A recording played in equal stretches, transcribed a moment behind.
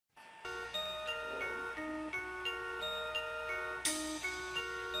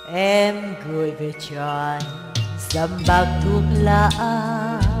Em gửi về cho anh dăm bao thuốc lá,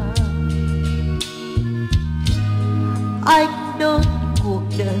 anh đốt cuộc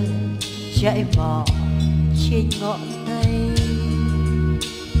đời chạy mò trên ngọn tay.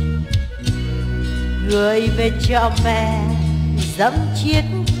 Gửi về cho mẹ dăm chiếc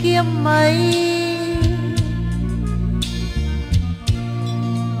kiếm mây.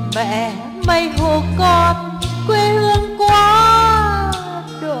 Mẹ mây hồ con quê hương quá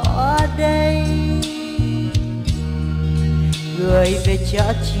đỏ đây. Gửi về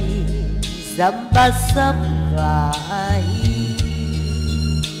cho chị dăm ba sấp vải,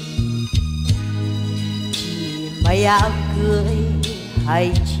 chỉ may áo cưới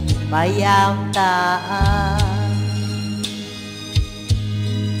hay chỉ may áo tang.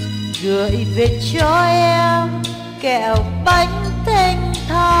 Gửi về cho em kẹo bánh thanh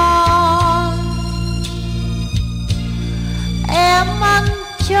thang, em ăn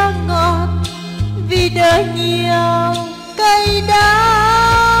cho ngọt vì đời nhiều cay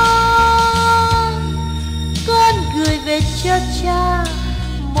đắng. Con gửi về cho cha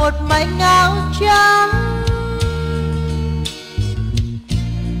một mảnh áo trắng,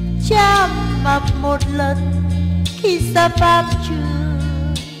 cha mặc một lần khi ra pháp trường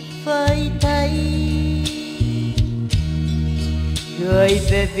phơi thay. Gửi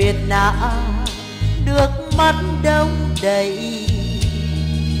về Việt Nam nước mắt đông đầy,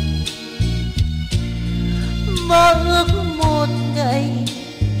 mơ ước một ngày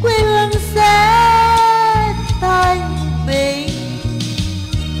quê hương sẽ thanh bình.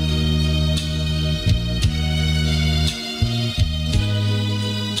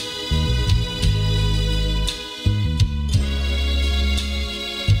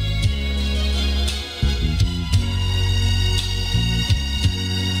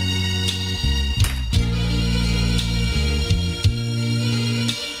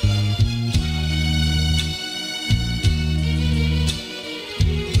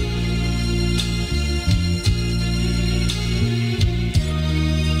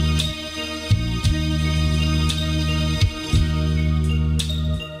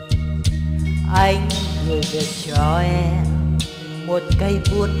 Anh gửi về cho em một cây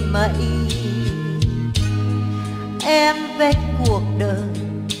bút mây, em vẽ cuộc đời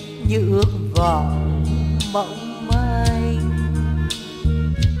như ước vọng mộng manh.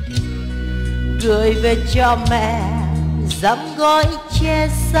 Gửi về cho mẹ dăm gói che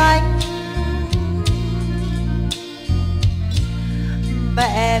xanh,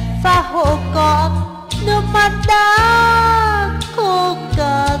 mẹ pha hộ con nước mắt đã khô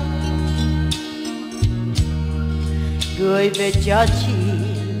cằn. Gửi về cho chị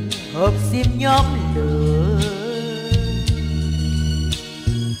hộp diêm nhóm lửa,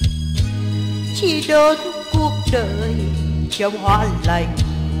 chị đốt cuộc đời trong hoa lành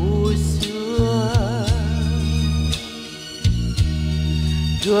mùa xưa.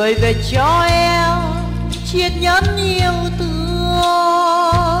 Gửi về cho em chiếc nhẫn yêu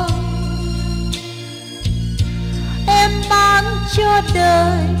thương, em bán cho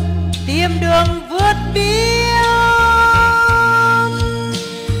đời tìm đường vượt biên.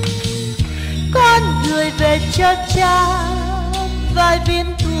 Con gửi về cho cha vài viên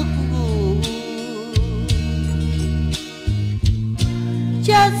thuốc ngủ,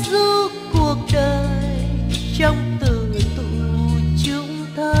 cha giúp cuộc đời trong tử tù chung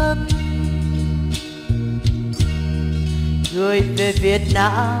thân. Gửi về Việt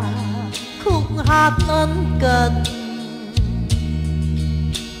Nam khúc hát ân cần,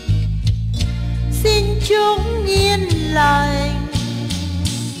 xin chúng yên lành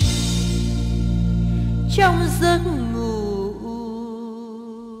trong giấc ngủ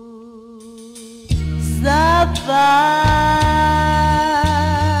giá vàng.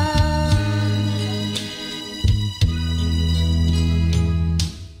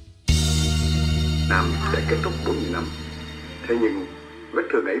 Nam đã kết thúc 40 năm, thế nhưng vết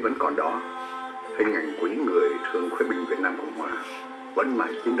thương ấy vẫn còn đó. Hình ảnh của những người thương phế binh Việt Nam Cộng Hòa vẫn mãi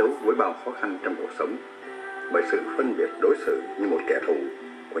chiến đấu với bao khó khăn trong cuộc sống, bởi sự phân biệt đối xử như một kẻ thù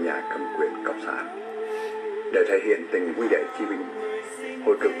của nhà cầm quyền cộng sản. Để thể hiện tình huynh đệ chi binh,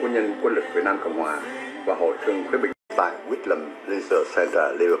 Hội cựu quân nhân quân lực Việt Nam Cộng Hòa và Hội thương phế binh tại Whitlam Leisure Center,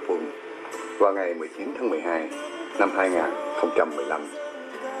 Liverpool vào ngày 19 tháng 12 năm 2015,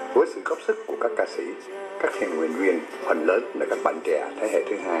 với sự góp sức của các ca sĩ, các thiện nguyện viên, phần lớn là các bạn trẻ thế hệ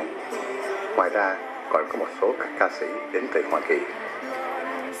thứ hai. Ngoài ra còn có một số các ca sĩ đến từ Hoa Kỳ.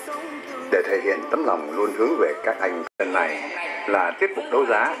 Để thể hiện tấm lòng luôn hướng về các anh, lần này là tiết mục đấu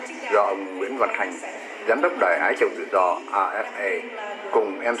giá do ông Nguyễn Văn Thành, giám đốc đài Ái Châu Tự Do AFA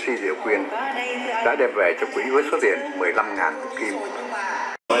cùng MC Diệu Quyên đã đem về cho quỹ với số tiền 15.000 kim.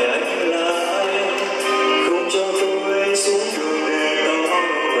 hỏi anh là ai, không cho tôi xuống đường để tỏ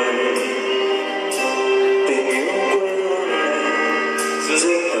bày tình yêu quê hương này. Giữa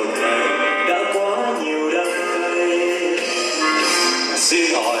dân tộc này đã quá nhiều đắng cay.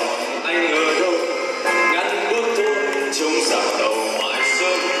 Xin hỏi anh ở đâu, ngắn bước tôi trong dòng đầu ngoài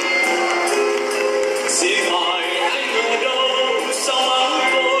sân. Xin hỏi anh ở đâu, sao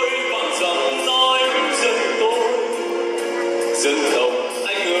mắng tôi còn dám nói dân tôi. Dân tộc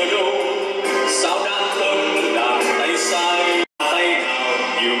anh ở đâu, sao đã tâm đàn tay sai, tay nào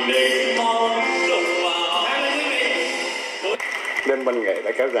nhiều để mong đồng vào. Đêm văn nghệ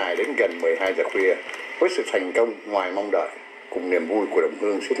đã kéo dài đến gần 12 giờ khuya. Với sự thành công ngoài mong đợi, cùng niềm vui của đồng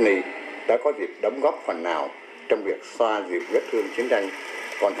hương Sydney đã có dịp đóng góp phần nào trong việc xoa dịu vết thương chiến tranh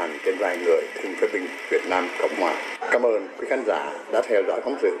còn hằn trên vai người thương phế binh Việt Nam Cộng Hòa. Cảm ơn quý khán giả đã theo dõi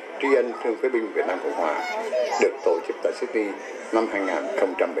phóng sự tri ân thương phế binh Việt Nam Cộng Hòa được tổ chức tại Sydney năm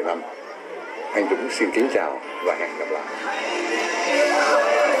 2015. Anh Dũng xin kính chào và hẹn gặp lại.